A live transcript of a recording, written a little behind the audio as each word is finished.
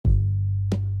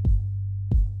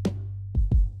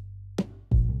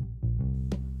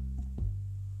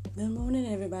Good morning,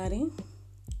 everybody.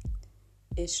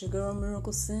 It's your girl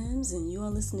Miracle Sims, and you are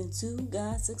listening to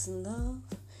God, Sex, and Love.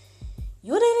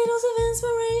 Your daily dose of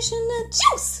inspiration, the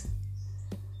juice.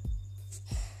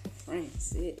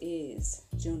 Friends, it is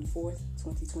June 4th,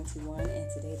 2021,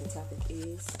 and today the topic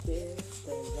is Spare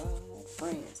the Rod.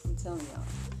 Friends, I'm telling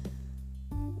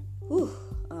y'all.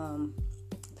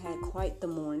 I've had quite the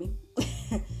morning.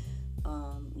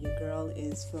 Your girl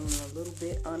is feeling a little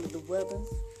bit under the weather.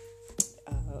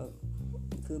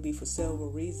 It could be for several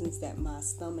reasons that my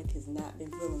stomach has not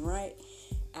been feeling right.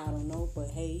 I don't know, but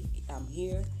hey, I'm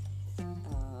here.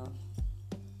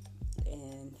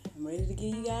 And I'm ready to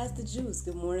give you guys the juice.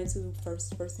 Good morning to the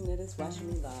first person that is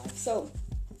watching me live. So,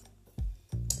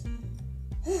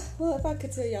 well, if I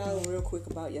could tell y'all real quick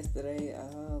about yesterday,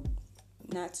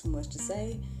 not too much to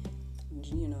say.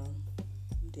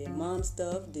 Did mom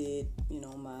stuff, did,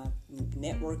 my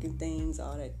networking things,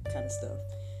 all that kind of stuff.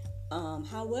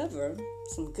 However,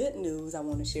 some good news I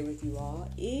want to share with you all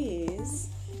is,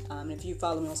 if you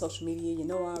follow me on social media, you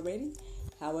know already.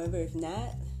 However, if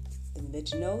not, let me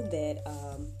let you know that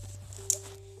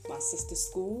my sister's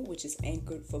school, which is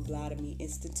Anchored for Vladimir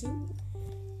Institute,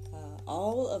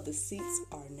 all of the seats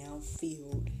are now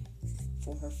filled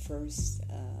for her first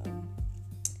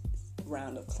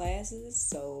round of classes.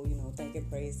 So, thank and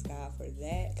praise God for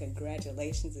that.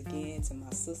 Congratulations again to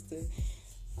my sister.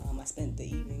 I spent the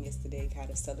evening yesterday kind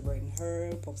of celebrating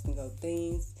her, posting up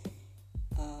things.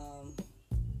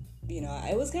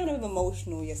 It was kind of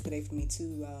emotional yesterday for me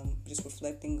too, just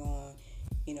reflecting on,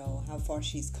 how far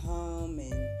she's come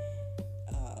and,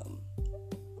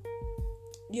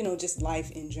 just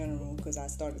life in general, because I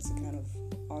started to kind of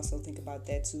also think about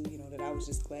that too, that I was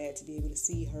just glad to be able to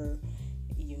see her,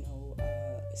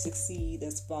 succeed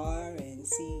thus far and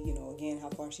see, again, how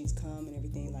far she's come and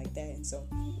everything like that. And so,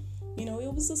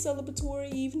 it was a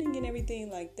celebratory evening and everything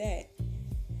like that.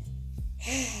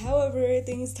 However,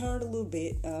 things turned a little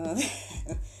bit.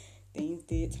 Things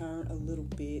did turn a little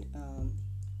bit.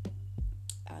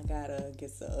 I got an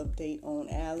update on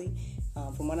Allie.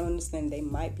 From what I understand, they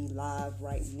might be live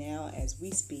right now as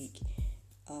we speak.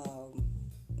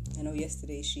 I know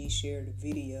yesterday she shared a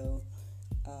video,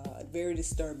 a very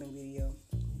disturbing video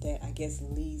that I guess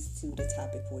leads to the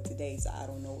topic for today. So I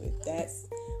don't know if that's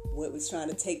what was trying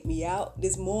to take me out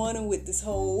this morning with this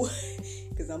whole,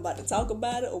 because I'm about to talk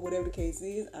about it or whatever the case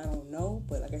is. I don't know.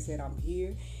 But like I said, I'm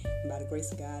here. And by the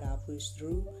grace of God, I'll push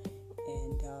through.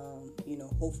 And,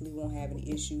 hopefully won't have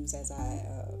any issues as I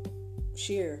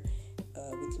share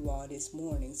with you all this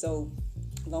morning. So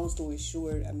long story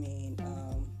short,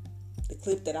 the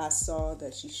clip that I saw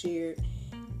that she shared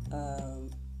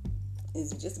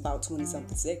is just about 20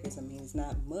 something seconds. It's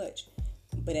not much,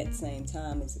 but at the same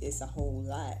time, it's a whole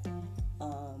lot.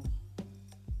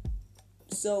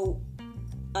 So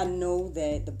I know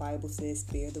that the Bible says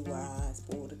spare the rod,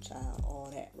 spoil the child,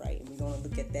 all that, right? And we're going to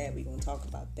look at that. We're going to talk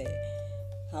about that.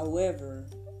 However,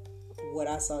 what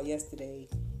I saw yesterday,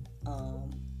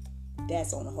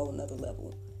 that's on a whole nother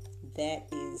level. That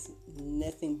is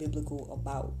nothing biblical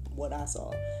about what I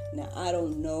saw. Now, I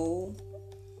don't know.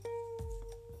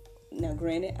 Now,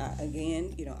 granted, I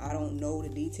don't know the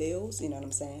details. You know what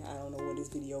I'm saying? I don't know where this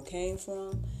video came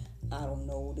from. I don't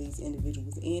know these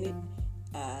individuals in it.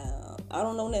 I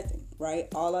don't know nothing, right?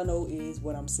 All I know is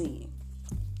what I'm seeing.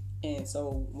 And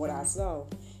so what I saw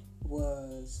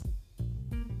was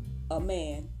a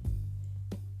man.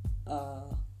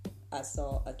 I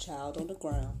saw a child on the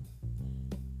ground.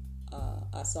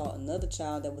 I saw another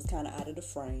child that was kind of out of the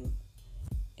frame.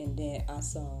 And then I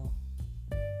saw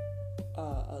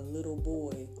a little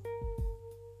boy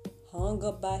hung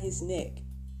up by his neck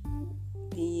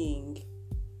being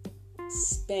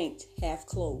spanked half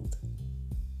clothed.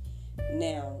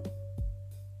 Now,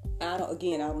 I don't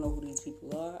know who these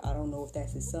people are. I don't know if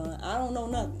that's his son. I don't know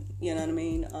nothing. You know what I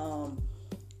mean?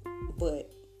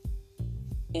 But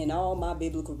in all my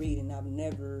biblical reading, I've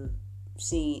never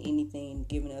seen anything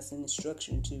giving us an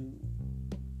instruction to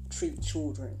treat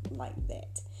children like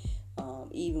that.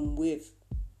 Even with,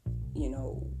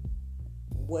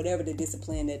 whatever the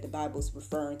discipline that the Bible's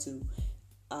referring to,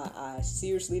 I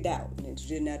seriously doubt. Now,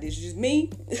 this is just me,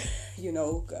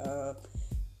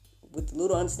 with the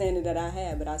little understanding that I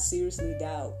have, but I seriously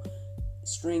doubt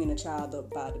stringing a child up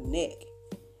by the neck,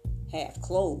 half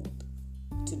clothed,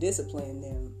 to discipline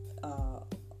them.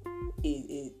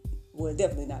 It's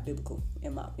definitely not biblical,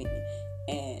 in my opinion.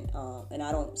 And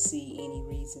I don't see any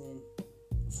reason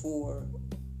for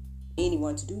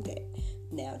anyone to do that.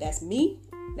 Now, that's me.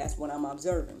 That's what I'm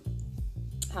observing.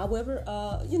 However,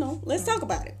 let's talk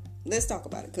about it.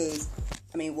 Because,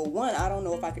 one, I don't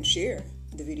know if I can share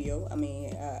the video.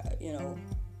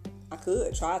 I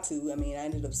could try to. I mean, I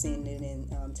ended up seeing it in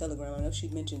Telegram. I know she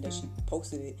mentioned that she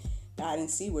posted it. I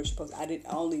didn't see where she posted. I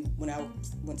only when I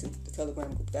went to the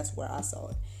Telegram group. That's where I saw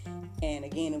it. And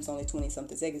again, it was only 20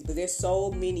 something seconds. But there's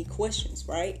so many questions,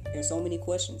 right? There's so many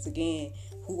questions. Again,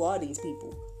 who are these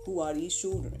people? Who are these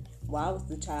children? Why would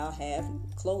the child have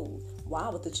clothes? Why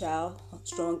would the child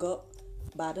strung up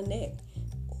by the neck?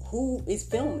 Who is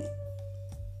filming?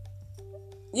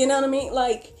 You know what I mean?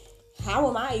 Like, how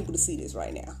am I able to see this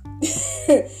right now?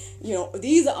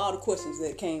 These are all the questions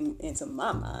that came into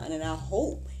my mind, and I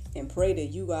hope and pray that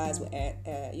you guys will,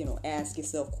 ask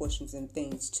yourself questions and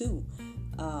things too,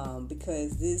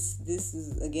 because this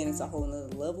is, again, it's a whole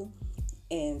nother level,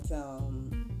 and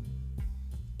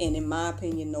in my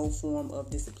opinion, no form of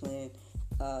discipline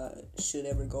should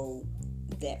ever go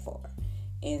that far.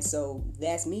 And so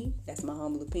that's me. That's my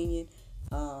humble opinion.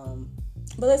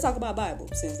 But let's talk about Bible,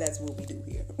 since that's what we do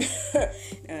here.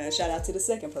 Shout out to the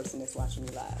second person that's watching me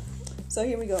live. So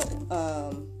here we go.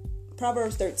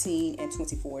 Proverbs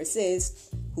 13:24. It says,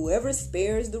 "Whoever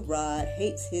spares the rod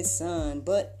hates his son,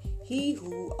 but he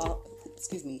who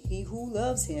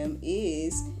loves him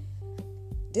is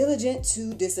diligent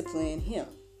to discipline him."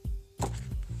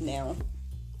 Now,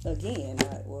 again,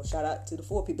 shout out to the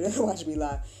 4 people that watch me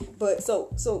live. But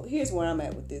so here's where I'm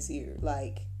at with this here.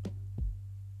 Like,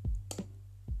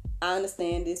 I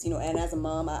understand this, and as a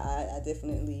mom, I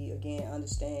definitely, again,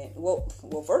 understand. Well,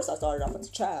 first I started off as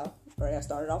a child, right?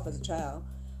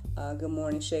 Good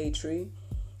morning, Shade Tree.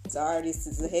 Sorry, this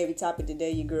is a heavy topic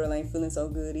today. Your girl ain't feeling so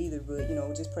good either, but,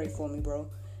 just pray for me, bro.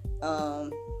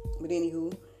 But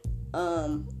anywho,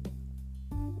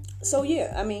 so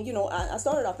yeah, I mean, I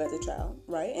started off as a child,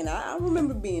 right? And I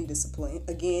remember being disciplined.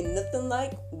 Again, nothing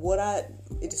like what I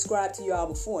described to y'all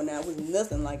before. Now, it was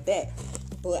nothing like that.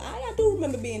 But I do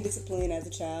remember being disciplined as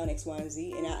a child, X, Y, and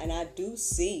Z. And I do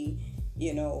see,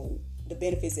 the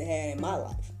benefits it had in my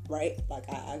life, right? Like,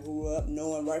 I grew up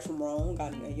knowing right from wrong.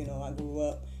 I grew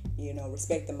up,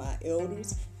 respecting my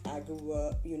elders. I grew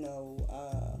up,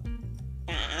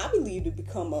 I believe to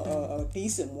become a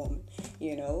decent woman,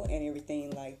 and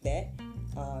everything like that.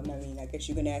 I mean, I guess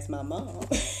you can ask my mom.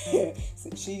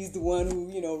 She's the one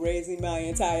who, raised me my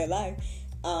entire life.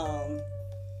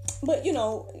 But,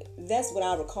 that's what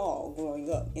I recall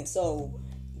growing up. And so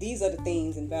these are the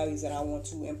things and values that I want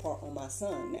to impart on my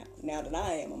son now that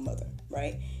I am a mother,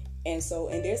 right? And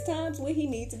there's times when he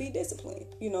needs to be disciplined.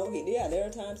 There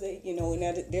are times that,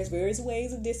 now there's various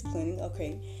ways of disciplining,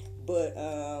 okay? But,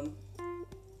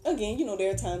 again,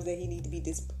 there are times that he needs to be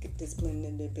disciplined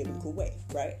in the biblical way,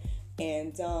 right?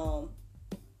 And,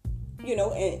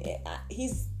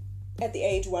 he's at the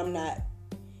age where I'm not,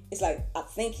 it's like, I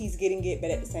think he's getting it,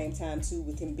 but at the same time, too,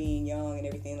 with him being young and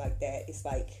everything like that, it's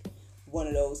like one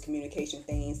of those communication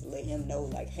things to let him know,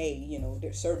 like, hey,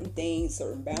 there's certain things,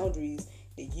 certain boundaries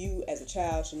that you as a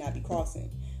child should not be crossing,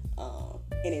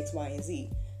 in X, Y, and Z.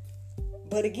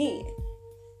 But again,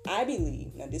 I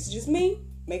believe, now this is just me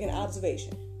making an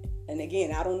observation, and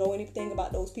again, I don't know anything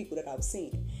about those people that I was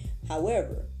seeing.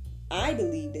 However, I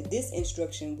believe that this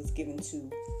instruction was given to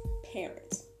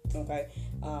parents, okay?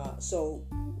 So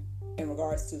in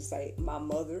regards to, say, my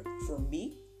mother for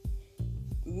me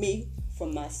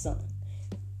from my son.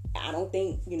 I don't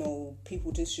think,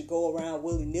 people just should go around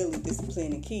willy-nilly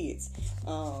disciplining kids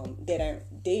that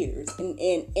aren't theirs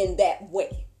in that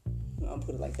way. I'll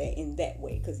put it like that, in that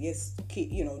way. Because, yes,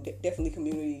 definitely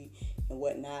community and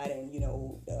whatnot, and,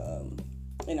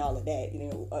 and all of that.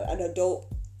 An adult,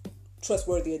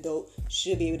 trustworthy adult,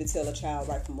 should be able to tell a child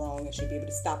right from wrong and should be able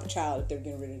to stop a child if they're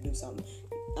getting ready to do something.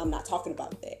 I'm not talking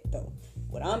about that, though.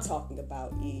 What I'm talking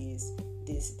about is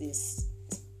this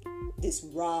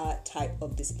rod type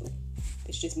of discipline.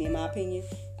 It's just me, in my opinion.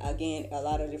 Again, a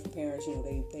lot of different parents,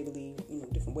 they believe,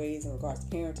 different ways in regards to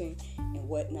parenting and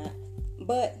whatnot.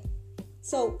 But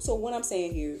so what I'm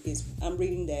saying here is I'm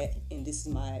reading that, and this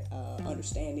is my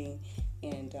understanding,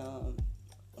 and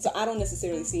so I don't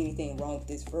necessarily see anything wrong with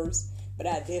this verse, but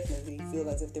I definitely feel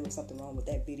as if there was something wrong with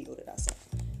that video that I saw.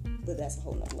 But that's a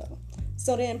whole nother level.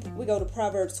 So then we go to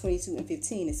Proverbs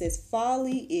 22:15. It says,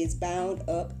 "Folly is bound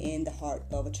up in the heart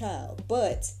of a child,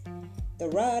 but the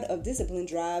rod of discipline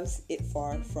drives it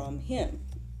far from him."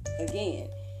 Again,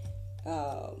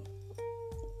 I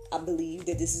believe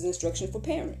that this is instruction for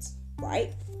parents,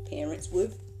 right? Parents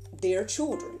with their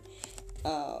children.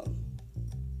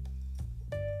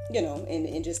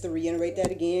 And just to reiterate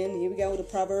that again, here we go to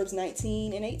Proverbs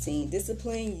 19:18.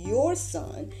 "Discipline your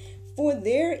son, for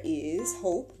there is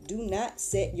hope. Do not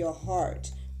set your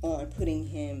heart on putting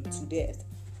him to death."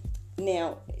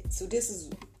 Now, so this is,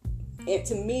 and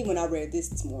to me, when I read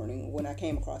this morning, when I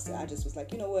came across it, I just was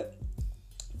like, you know what?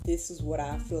 this is what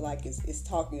I feel like is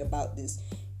talking about, this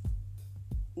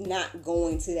not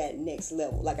going to that next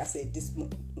level. Like I said,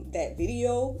 that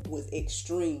video was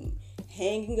extreme.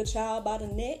 Hanging a child by the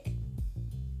neck,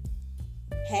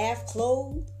 half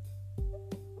clothed,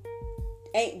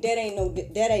 that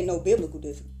ain't no biblical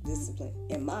discipline,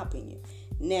 in my opinion.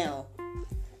 Now,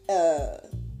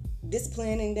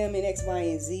 disciplining them in X, Y,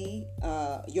 and Z,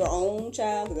 your own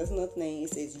child, because that's another thing. It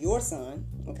says your son,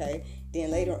 okay?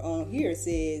 Then later on here it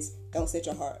says, don't set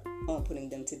your heart on putting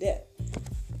them to death.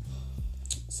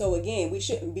 So again, we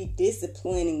shouldn't be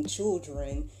disciplining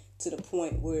children to the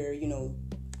point where,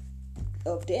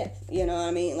 of death. You know what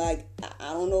I mean? Like,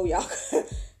 I don't know, y'all,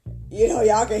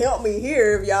 y'all can help me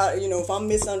here if y'all, if I'm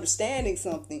misunderstanding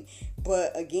something.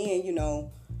 But again,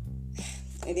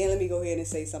 and then let me go ahead and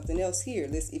say something else here.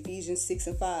 Let's Ephesians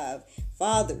 6:5.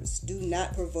 Fathers, do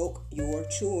not provoke your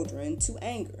children to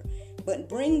anger, but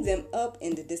bring them up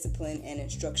in the discipline and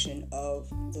instruction of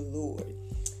the Lord.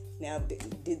 Now,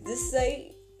 did this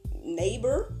say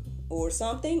neighbor or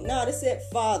something? No, it said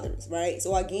fathers, right?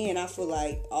 So again, I feel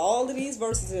like all of these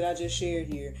verses that I just shared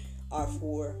here are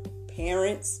for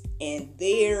parents and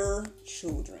their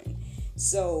children.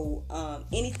 So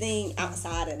anything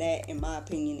outside of that, in my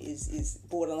opinion, is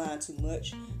borderline too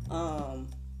much.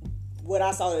 What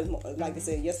I saw, like I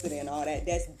said yesterday and all that,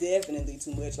 that's definitely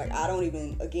too much. Like, I don't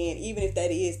even if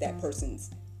that is that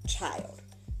person's child,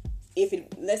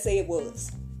 let's say it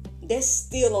was, that's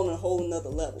still on a whole nother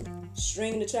level.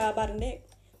 Stringing the child by the neck,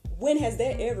 when has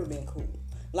that ever been cool?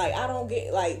 Like, I don't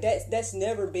get, like, that's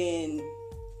never been,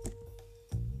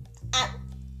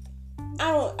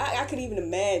 I could even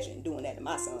imagine doing that to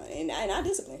my son, and I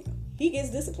discipline him. He gets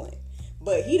disciplined,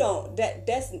 but he don't,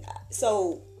 that's,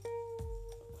 so,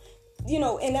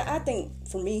 and I think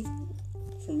for me,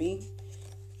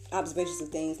 observations of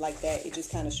things like that, it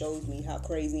just kind of shows me how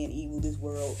crazy and evil this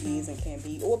world is and can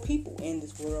be, or people in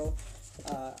this world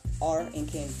are and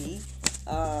can be,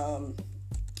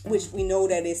 which we know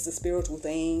that it's a spiritual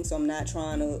thing, so I'm not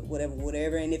trying to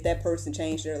whatever, and if that person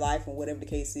changed their life or whatever the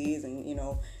case is, and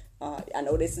I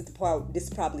know this is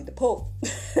probably the Pope.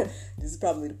 This is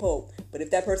probably the Pope. But if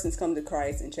that person's come to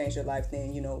Christ and changed their life,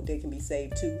 then, they can be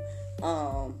saved too.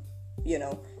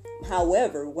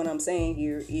 However, what I'm saying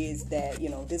here is that,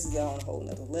 this is on a whole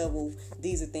nother level.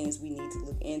 These are things we need to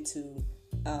look into.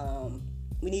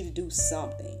 We need to do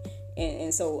something.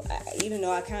 And so, even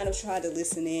though I kind of tried to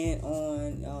listen in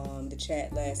on the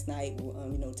chat last night,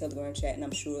 Telegram chat, and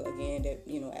I'm sure, again, that,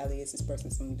 Ali is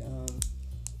expressing some...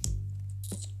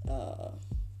 I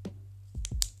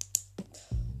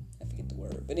forget the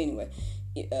word, but anyway,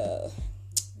 I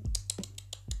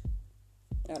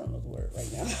don't know the word right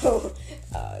now.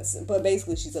 But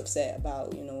basically, she's upset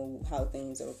about how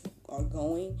things are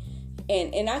going,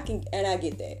 and I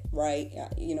get that, right?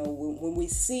 When we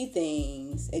see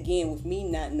things, again, with me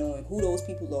not knowing who those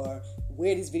people are,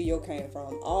 where this video came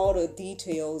from, all the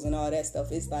details and all that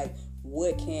stuff, it's like,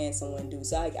 what can someone do?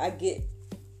 So I get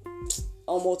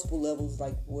on multiple levels,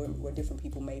 like where different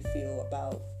people may feel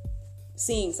about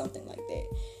seeing something like that,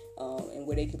 and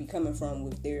where they could be coming from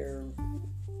with their,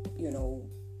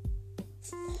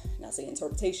 not saying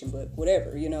interpretation, but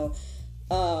whatever,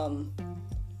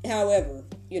 however,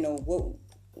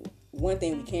 one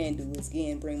thing we can do is,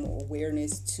 again, bring more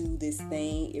awareness to this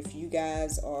thing. If you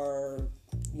guys are,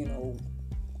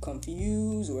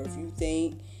 confused, or if you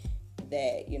think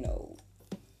that,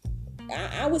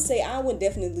 I would say I would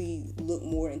definitely look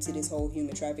more into this whole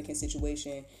human trafficking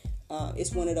situation.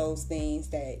 It's one of those things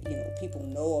that, people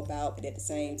know about, but at the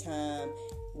same time,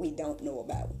 we don't know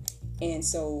about. And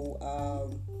so,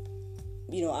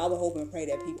 I would hope and pray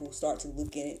that people start to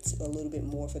look at it a little bit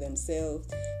more for themselves.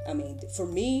 I mean, for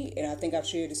me, and I think I've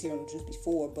shared this here on the Juice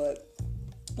before, but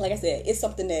like I said, it's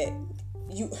something that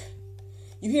you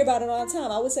hear about it all the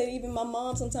time. I would say even my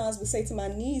mom sometimes would say to my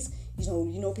niece,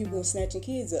 people are snatching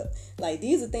kids up. Like,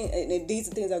 these are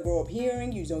things I grow up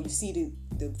hearing. You see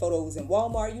the photos in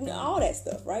Walmart, all that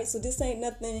stuff, right? So this ain't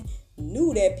nothing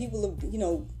new that people are,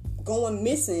 going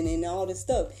missing and all this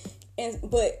stuff.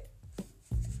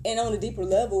 And on a deeper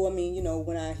level, I mean,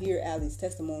 when I hear Allie's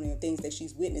testimony and things that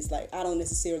she's witnessed, like, I don't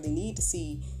necessarily need to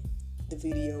see the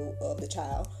video of the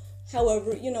child.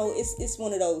 However, it's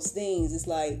one of those things. It's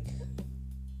like,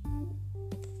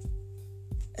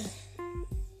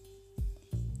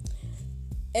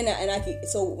 and I get,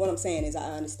 so what I'm saying is,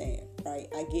 I understand, right?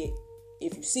 I get,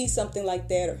 if you see something like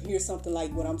that or hear something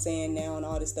like what I'm saying now and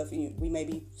all this stuff, we may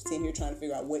be sitting here trying to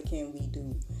figure out what can we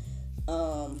do.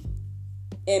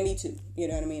 And me too. You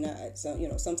know what I mean? So,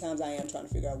 sometimes I am trying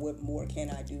to figure out what more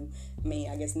can I do. I mean,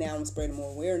 I guess now I'm spreading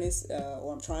more awareness,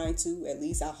 or I'm trying to. At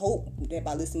least I hope that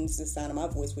by listening to the sound of my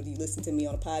voice, whether you listen to me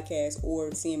on a podcast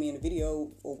or seeing me in a video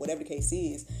or whatever the case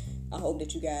is, I hope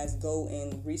that you guys go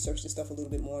and research this stuff a little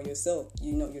bit more yourself.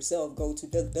 Yourself, go to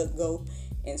DuckDuckGo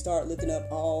and start looking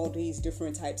up all these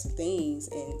different types of things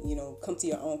and, come to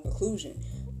your own conclusion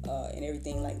and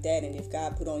everything like that. And if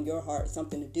God put on your heart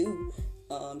something to do,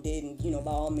 then,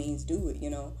 by all means do it,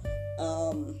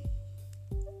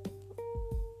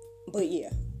 But yeah,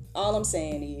 all I'm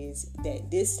saying is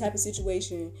that this type of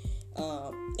situation,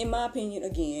 in my opinion,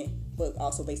 again, but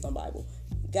also based on Bible,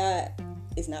 God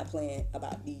is not playing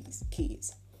about these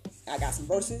kids. I got some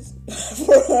verses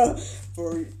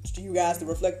for you guys to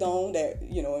reflect on that,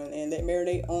 and let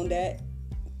marinate on that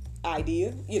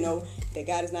idea, that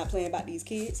God is not playing about these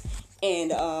kids.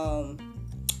 And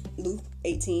Luke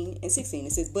 18:16,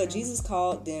 it says, "But Jesus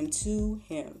called them to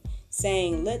him,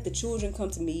 saying, Let the children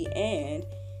come to me, and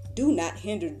do not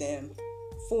hinder them,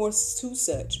 for to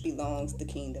such belongs the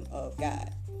kingdom of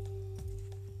God."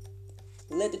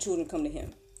 Let the children come to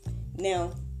him.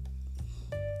 Now,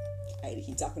 I hate to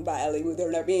keep talking about Allie with her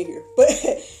not being here, but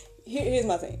here's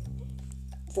my thing.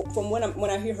 From when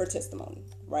I hear her testimony,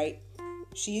 right?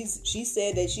 She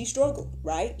said that she struggled,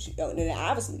 right? And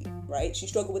obviously, right? She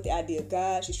struggled with the idea of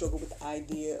God. She struggled with the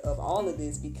idea of all of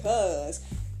this because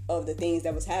of the things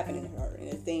that was happening to her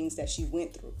and the things that she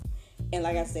went through. And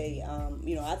like I say,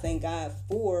 I thank God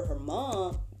for her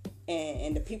mom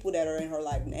and the people that are in her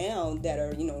life now that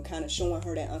are, kind of showing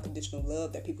her that unconditional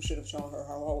love that people should have shown her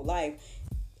whole life.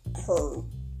 Her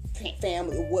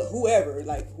family, whoever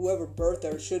birthed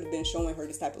her should have been showing her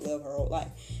this type of love her whole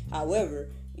life. However,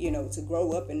 to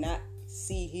grow up and not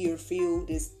see, hear, feel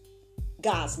this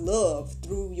God's love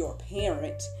through your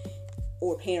parent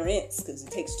or parents, because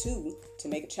it takes two to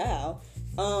make a child,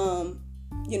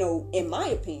 in my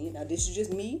opinion, now this is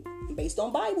just me based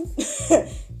on Bible,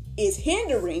 is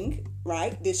hindering,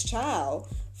 right, this child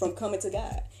from coming to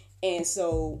God. And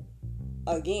so,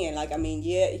 again,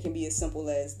 it can be as simple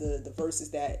as the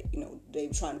verses that, they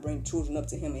were trying to bring children up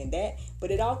to him in that,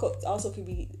 but it also can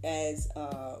be as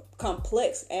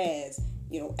complex as,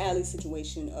 Allie's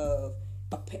situation of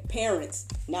parents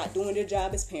not doing their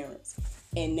job as parents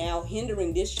and now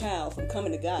hindering this child from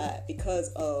coming to God because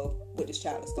of what this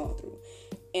child has gone through.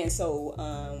 And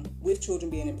so, with children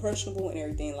being impressionable and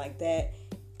everything like that,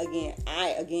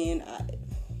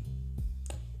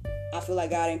 I feel like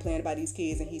God ain't playing about these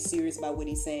kids, and he's serious about what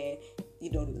he's saying.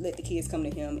 Let the kids come to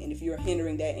him, and if you're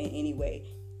hindering that in any way,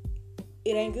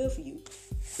 it ain't good for you.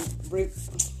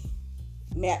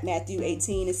 Matthew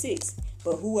 18:6.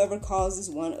 "But whoever causes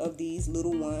one of these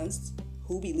little ones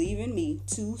who believe in me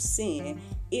to sin,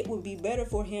 it would be better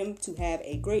for him to have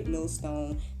a great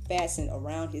millstone fastened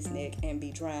around his neck and be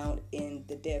drowned in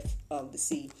the depth of the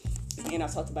sea." Again,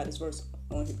 I've talked about this verse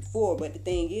on here before, but the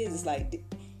thing is,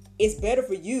 it's better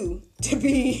for you to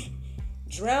be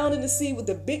drowned in the sea with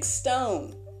a big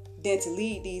stone than to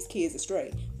lead these kids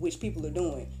astray, which people are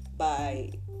doing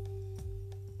by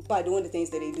doing the things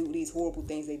that they do, these horrible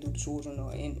things they do to children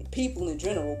and people in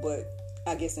general, but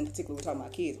I guess in particular we're talking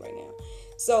about kids right now.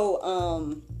 So,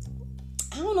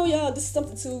 I don't know, y'all, this is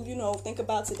something to, think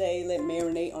about today. Let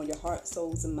marinate on your heart,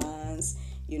 souls, and minds.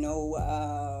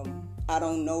 I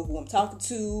don't know who I'm talking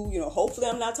to. Hopefully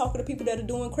I'm not talking to people that are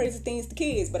doing crazy things to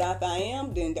kids. But if I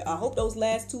am, then I hope those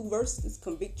last two verses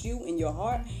convict you in your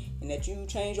heart and that you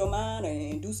change your mind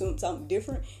and do something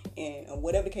different. And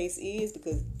whatever the case is,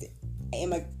 because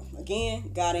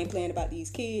again, God ain't playing about these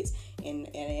kids. And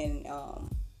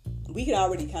we can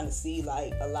already kind of see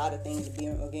a lot of things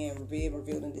being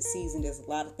revealed in this season. There's a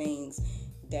lot of things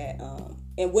that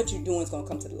and what you're doing is going to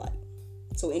come to the light.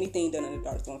 So anything done in the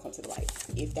dark is going to come to the light,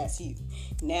 if that's you.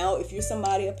 Now, if you're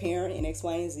somebody, a parent in X,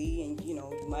 Y, and Z, and, you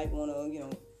might want to,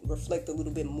 reflect a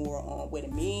little bit more on what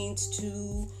it means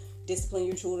to discipline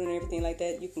your children and everything like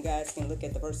that, you guys can look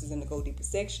at the verses in the Go Deeper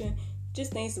section.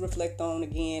 Just things to reflect on.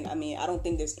 Again, I don't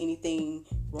think there's anything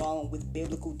wrong with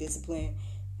biblical discipline,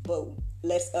 but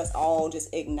let's us all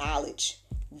just acknowledge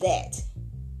that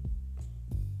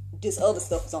this other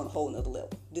stuff is on a whole nother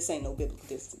level. This ain't no biblical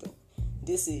discipline.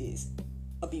 This is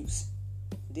abuse.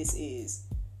 This is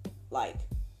I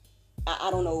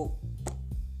don't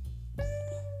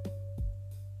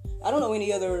know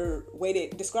any other way to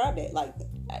describe that.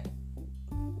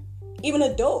 Even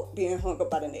adult being hung up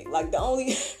by the neck.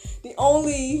 The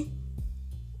only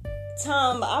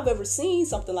time I've ever seen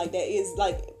something like that is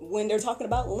when they're talking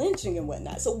about lynching and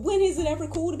whatnot. So when is it ever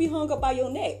cool to be hung up by your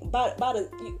neck?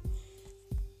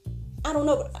 I don't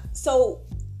know. So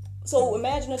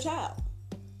imagine a child.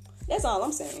 That's all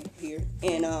I'm saying here.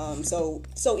 And so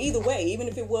either way, even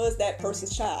if it was that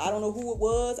person's child, I don't know who it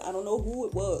was. I don't know who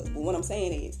it was. But what I'm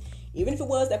saying is, even if it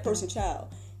was that person's child,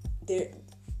 there,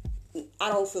 I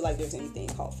don't feel like there's anything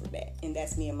called for that. And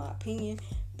that's me in my opinion.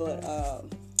 But I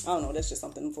don't know. That's just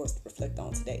something for us to reflect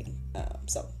on today.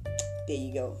 So there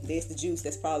you go. There's the juice.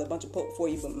 That's probably a bunch of poke for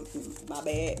you, but my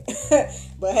bad.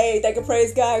 But hey, thank and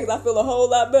praise God, because I feel a whole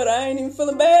lot better. I ain't even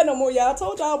feeling bad no more, y'all. I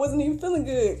told y'all I wasn't even feeling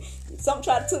good. Something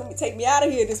tried to take me out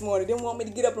of here this morning. Didn't want me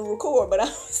to get up and record, but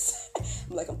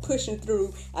I'm pushing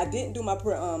through. I didn't do my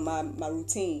my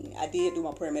routine. I did do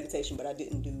my prayer meditation, but I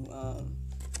didn't do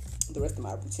the rest of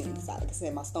my routine. Like I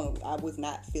said, my stomach, I was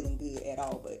not feeling good at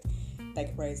all, but thank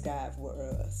and praise God for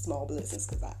small blessings,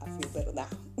 because I feel better now.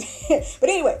 But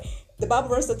anyway, the Bible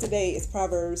verse of today is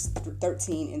Proverbs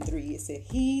 13:3. It said,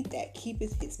 "He that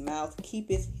keepeth his mouth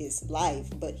keepeth his life,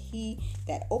 but he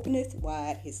that openeth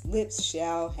wide his lips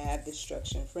shall have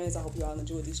destruction." Friends, I hope you all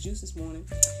enjoyed this juice this morning.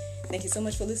 Thank you so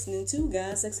much for listening to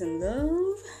God, Sex, and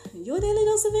Love, your daily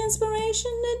dose of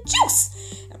inspiration, the juice.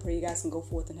 I pray you guys can go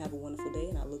forth and have a wonderful day,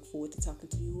 and I look forward to talking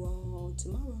to you all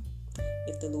tomorrow,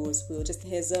 if the Lord's will. Just a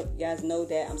heads up, you guys know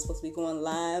that I'm supposed to be going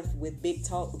live with Big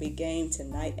Talk, Big Game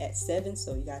tonight at 7,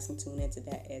 so you guys can tune into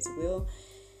that as well.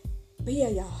 But yeah,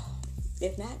 y'all,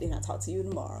 if not, then I'll talk to you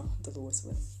tomorrow, if the Lord's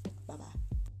will. Bye-bye.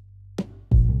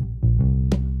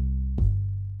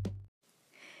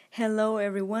 Hello,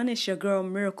 everyone. It's your girl,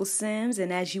 Miracle Sims,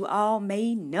 and as you all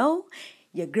may know,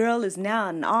 your girl is now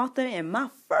an author, and my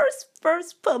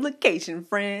first publication,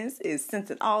 friends, is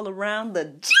centered all around the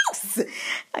juice.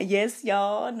 Yes,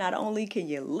 y'all, not only can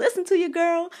you listen to your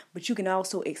girl, but you can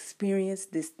also experience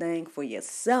this thing for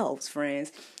yourselves,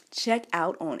 friends. Check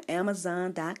out on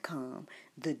Amazon.com,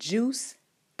 The Juice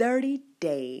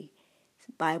 30-Day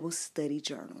Bible Study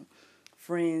Journal.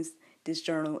 Friends, this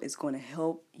journal is going to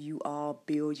help you all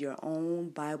build your own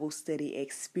Bible study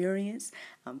experience.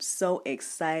 I'm so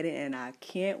excited, and I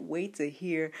can't wait to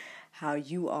hear how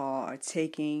you all are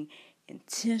taking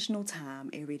intentional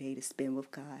time every day to spend with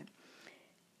God.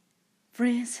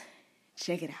 Friends,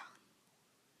 check it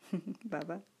out.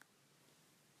 Bye-bye.